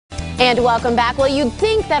And welcome back. Well, you'd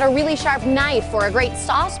think that a really sharp knife or a great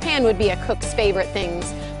saucepan would be a cook's favorite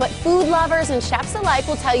things, but food lovers and chefs alike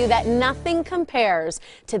will tell you that nothing compares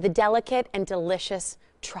to the delicate and delicious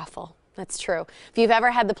truffle. That's true. If you've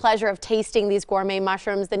ever had the pleasure of tasting these gourmet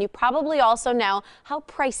mushrooms, then you probably also know how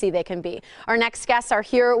pricey they can be. Our next guests are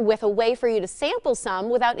here with a way for you to sample some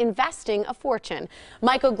without investing a fortune.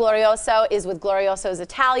 Michael Glorioso is with Glorioso's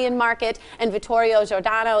Italian market, and Vittorio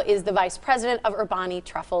Giordano is the Vice President of Urbani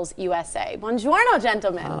Truffles USA. Buongiorno,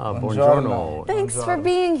 gentlemen. Buongiorno. Thanks for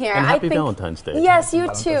being here. And happy Valentine's Day. Yes, you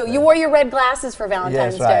too. You wore your red glasses for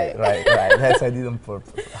Valentine's Day. Right. Yes, I did on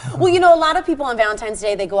purpose. Well, you know, a lot of people on Valentine's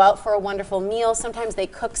Day, they go out for a wonderful meal. Sometimes they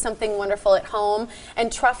cook something wonderful at home,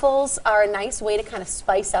 and truffles are a nice way to kind of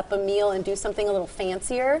spice up a meal and do something a little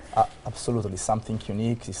fancier. Absolutely, something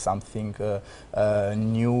unique, is something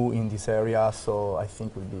new in this area, so I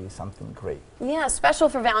think will be something great. Yeah, special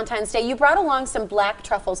for Valentine's Day. You brought along some black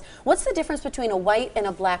truffles. What's the difference between a white and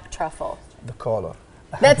a black truffle? The color.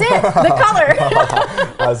 That's it, the color.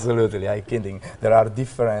 Absolutely, I'm kidding. There are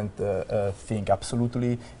different things.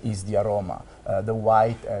 Absolutely, is the aroma. The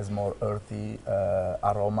white has more earthy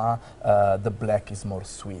aroma. The black is more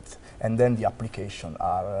sweet. And then the application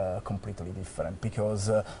are completely different,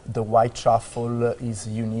 because the white truffle is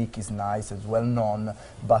unique, is nice, is well known,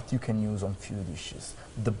 but you can use on few dishes.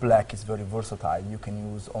 The black is very versatile. You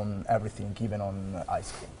can use on everything, even on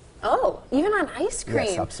ice cream. Oh, even on ice cream?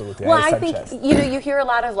 Yes, absolutely. Well, I think, you know, you hear a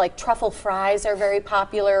lot of like truffle fries are very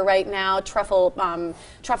popular right now, truffles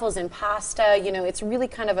in pasta. You know, it's really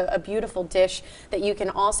kind of a beautiful dish that you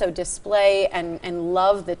can also display and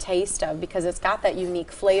love the taste of, because it's got that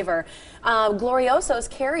unique flavor. Glorioso's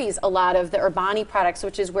carries a lot of the Urbani products,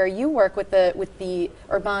 which is where you work with the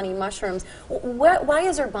Urbani mushrooms. Why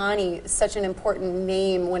is Urbani such an important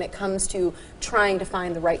name when it comes to trying to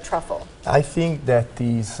find the right truffle? I think that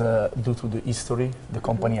is due to the history. The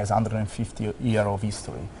company has 150 years of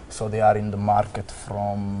history, so they are in the market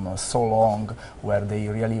from so long, where they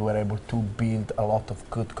really were able to build a lot of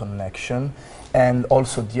good connection, and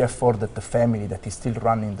also the effort that the family that is still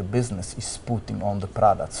running the business is putting on the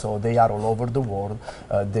product. So they are all over the world.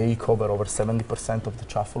 They cover over 70% of the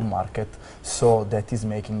truffle market, so that is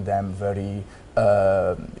making them very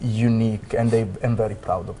unique, and I'm very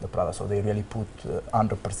proud of the product. So they really put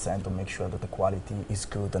 100% to make sure that the quality is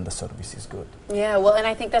good and the service is good. Yeah, well, and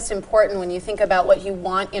I think that's important when you think about what you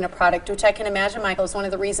want in a product, which I can imagine, Michael, is one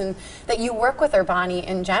of the reasons that you work with Urbani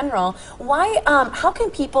in general. Why? How can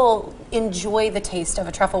people enjoy the taste of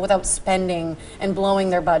a truffle without spending and blowing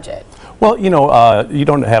their budget? Well, you know, you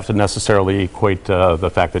don't have to necessarily equate the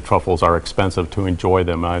fact that truffles are expensive to enjoy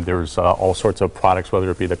them. There's all sorts of products, whether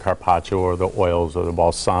it be the carpaccio or the oils or the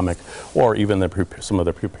balsamic, or even some of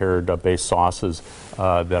the prepared base sauces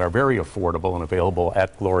that are very affordable and available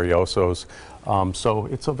at Glorioso's. So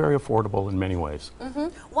it's very affordable in many ways. Mm-hmm.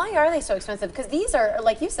 Why are they so expensive? Because these are,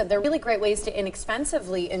 like you said, they're really great ways to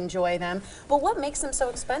inexpensively enjoy them. But what makes them so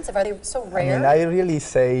expensive? Are they so rare? I mean, I really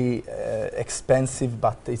say expensive,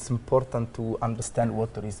 but it's important to understand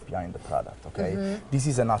what there is behind the product. Okay, this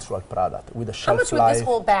is a natural product with a shelf life. How much would this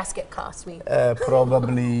whole basket cost me?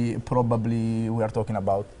 Probably we are talking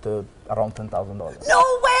about around $10,000.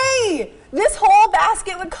 No way! This whole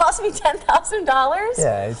basket would cost me $10,000?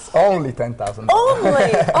 Yeah, it's only $10,000.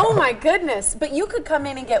 Only? Oh my goodness! But you could come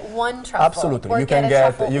in and get one truffle. Absolutely, you can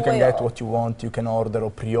get what you want. You can order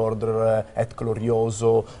or pre-order at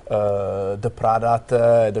Glorioso the product,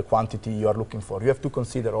 the quantity you are looking for. You have to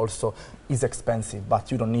consider also it's expensive,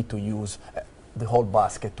 but you don't need to use the whole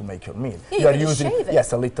basket to make your meal. Yeah, you are using shave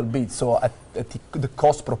it. a little bit, so the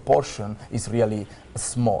cost proportion is really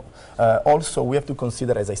small. Also, we have to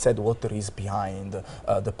consider, as I said, what there is behind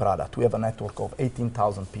the product. We have a network of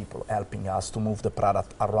 18,000 people helping us to move the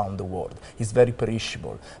product around the world. It's very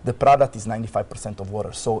perishable. The product is 95% of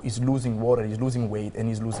water, so it's losing water, it's losing weight, and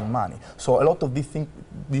it's losing money. So a lot of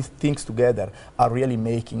these things together are really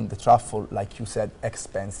making the truffle, like you said,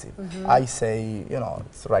 expensive. I say, you know,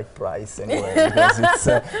 it's the right price anyway, because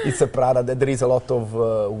it's a product that there is a lot of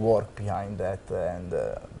work behind that, and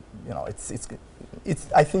you know,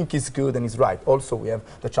 I think it's good and it's right. Also, we have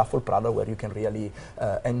the truffle product where you can really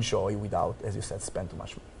enjoy without, as you said, spend too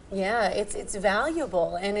much money. Yeah, it's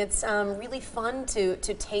valuable, and it's really fun to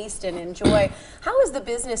taste and enjoy. How has the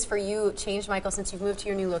business for you changed, Michael, since you've moved to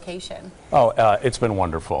your new location? Oh, it's been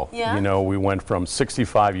wonderful. Yeah? You know, we went from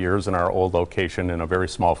 65 years in our old location in a very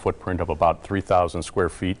small footprint of about 3,000 square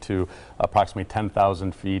feet to approximately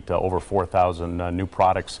 10,000 feet, over 4,000 new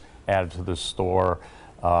products added to the store,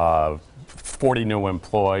 40 new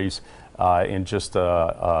employees. and just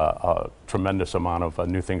a tremendous amount of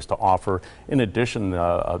new things to offer. In addition,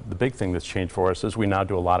 the big thing that's changed for us is we now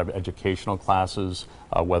do a lot of educational classes,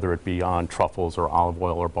 whether it be on truffles or olive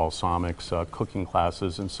oil or balsamics, cooking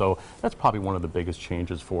classes, and so that's probably one of the biggest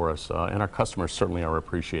changes for us, and our customers certainly are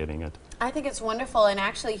appreciating it. I think it's wonderful, and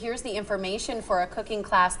actually here's the information for a cooking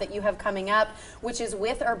class that you have coming up, which is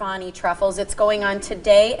with Urbani Truffles. It's going on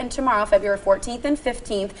today and tomorrow, February 14th and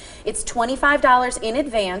 15th. It's $25 in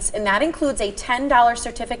advance, and that includes a $10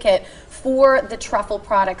 certificate for the truffle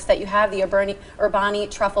products that you have, the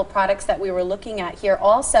Urbani Truffle products that we were looking at here.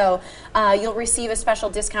 Also, you'll receive a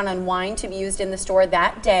special discount on wine to be used in the store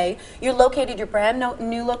that day. You're located, your brand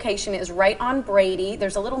new location is right on Brady.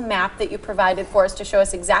 There's a little map that you provided for us to show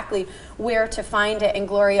us exactly where to find it, and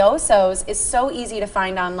Glorioso's is so easy to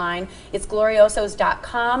find online. It's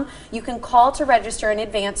gloriosos.com. You can call to register in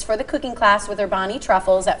advance for the cooking class with Urbani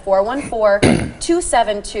Truffles at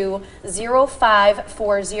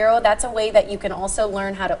 414-272-0540. That's a way that you can also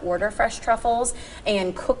learn how to order fresh truffles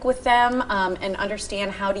and cook with them, and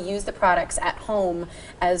understand how to use the products at home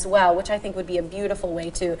as well, which I think would be a beautiful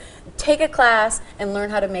way to take a class and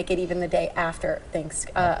learn how to make it even the day after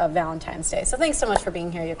Valentine's Day. So thanks so much for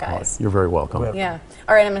being here, you guys. You're very welcome. Yeah.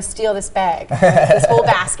 All right, I'm going to steal this bag. This whole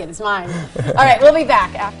basket is mine. All right, we'll be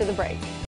back after the break.